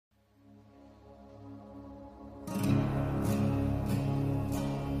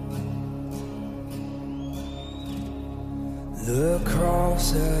The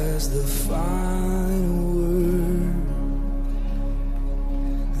cross has the final word.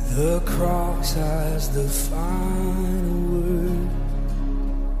 The cross has the final word.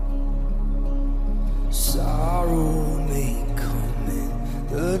 Sorrow may come in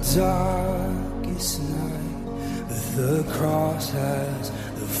the darkest night, but the cross has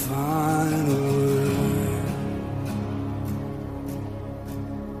the final word.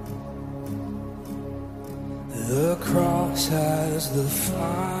 The cross has the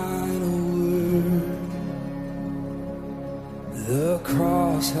final word. The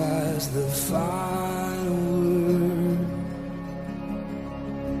cross has the final word.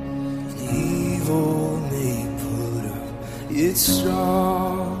 Evil may put up its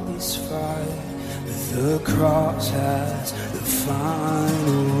strongest fight, but the cross has the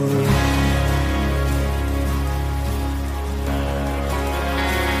final word.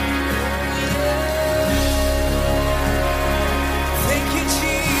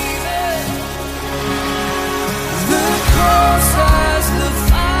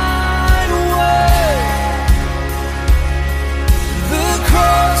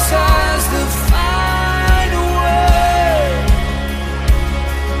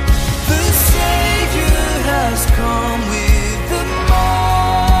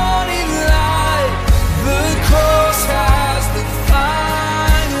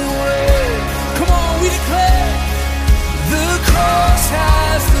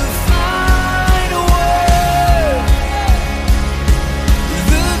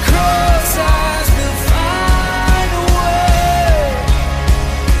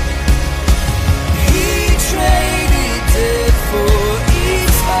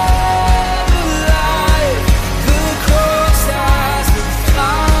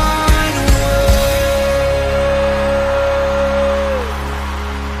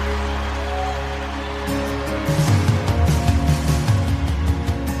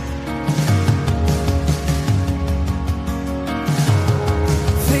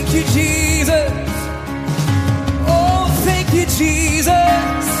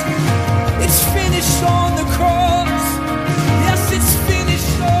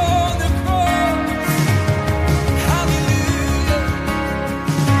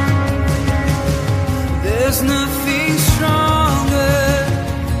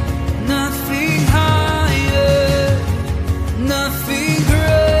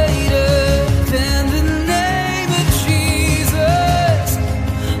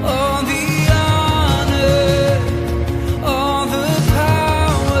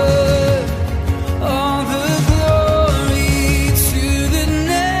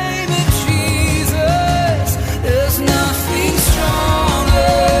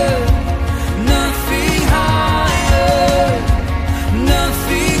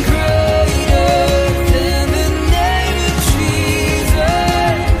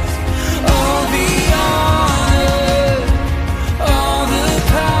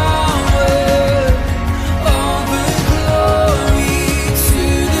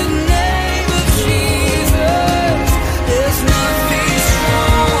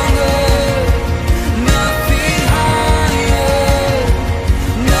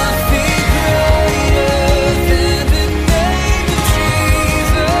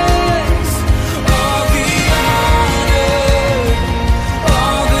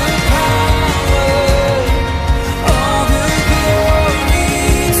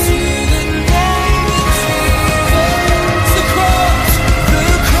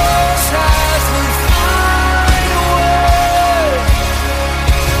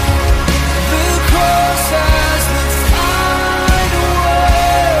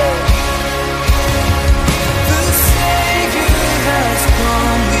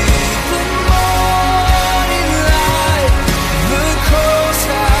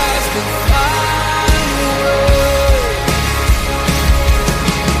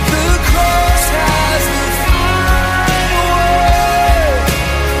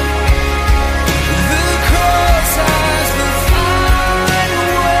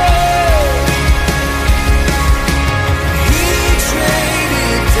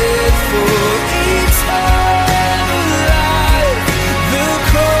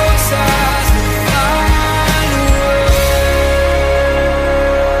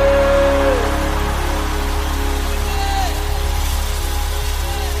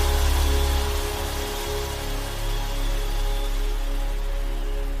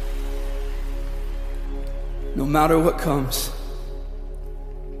 No matter what comes,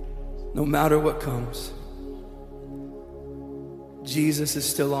 no matter what comes, Jesus is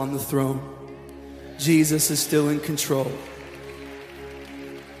still on the throne. Jesus is still in control.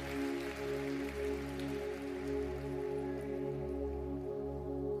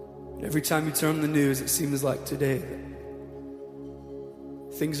 Every time you turn on the news, it seems like today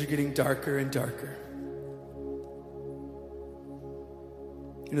things are getting darker and darker.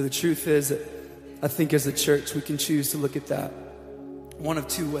 You know, the truth is that I think as a church, we can choose to look at that one of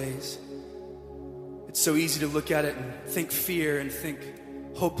two ways. It's so easy to look at it and think fear and think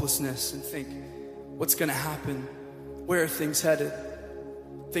hopelessness and think, what's going to happen? Where are things headed?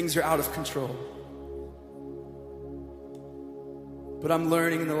 Things are out of control. But I'm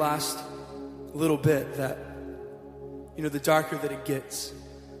learning in the last little bit that, you know, the darker that it gets,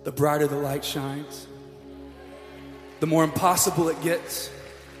 the brighter the light shines. The more impossible it gets,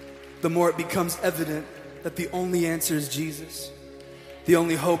 the more it becomes evident that the only answer is Jesus. The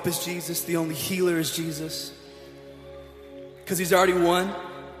only hope is Jesus. The only healer is Jesus. Because he's already won.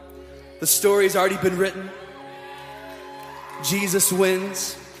 The story's already been written. Jesus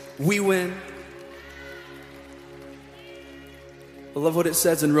wins. We win. I love what it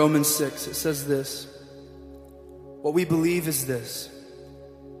says in Romans 6. It says this. What we believe is this.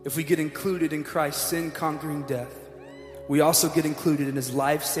 If we get included in Christ's sin-conquering death, we also get included in his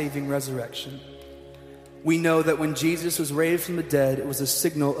life-saving resurrection. We know that when Jesus was raised from the dead, it was a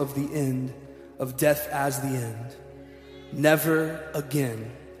signal of the end, of death as the end. Never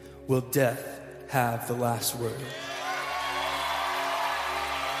again will death have the last word.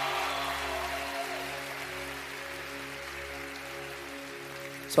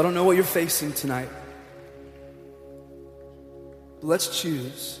 So I don't know what you're facing tonight. But let's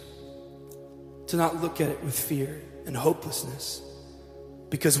choose to not look at it with fear and hopelessness,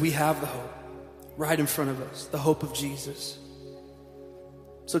 because we have the hope right in front of us, the hope of Jesus.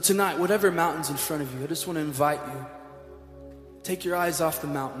 So tonight, whatever mountain's in front of you, I just want to invite you, take your eyes off the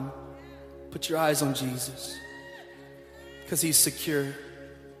mountain, put your eyes on Jesus, because he's secure.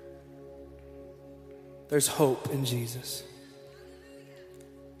 There's hope in Jesus.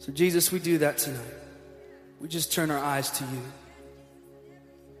 So Jesus, we do that tonight. We just turn our eyes to you.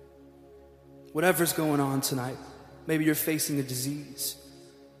 Whatever's going on tonight, maybe you're facing a disease.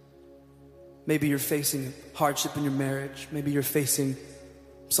 Maybe you're facing hardship in your marriage. Maybe you're facing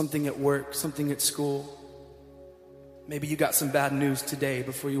something at work, something at school. Maybe you got some bad news today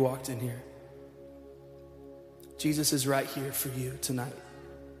before you walked in here. Jesus is right here for you tonight.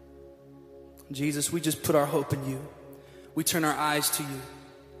 Jesus, we just put our hope in you. We turn our eyes to you.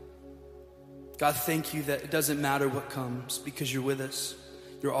 God, thank you that it doesn't matter what comes because you're with us.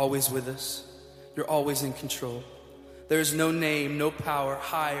 You're always with us. You're always in control. There is no name, no power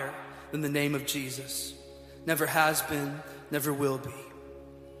higher than the name of Jesus. Never has been, never will be.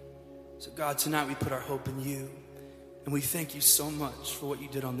 So God, tonight we put our hope in you. And we thank you so much for what you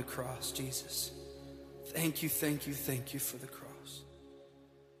did on the cross, Jesus. Thank you, thank you, thank you for the cross.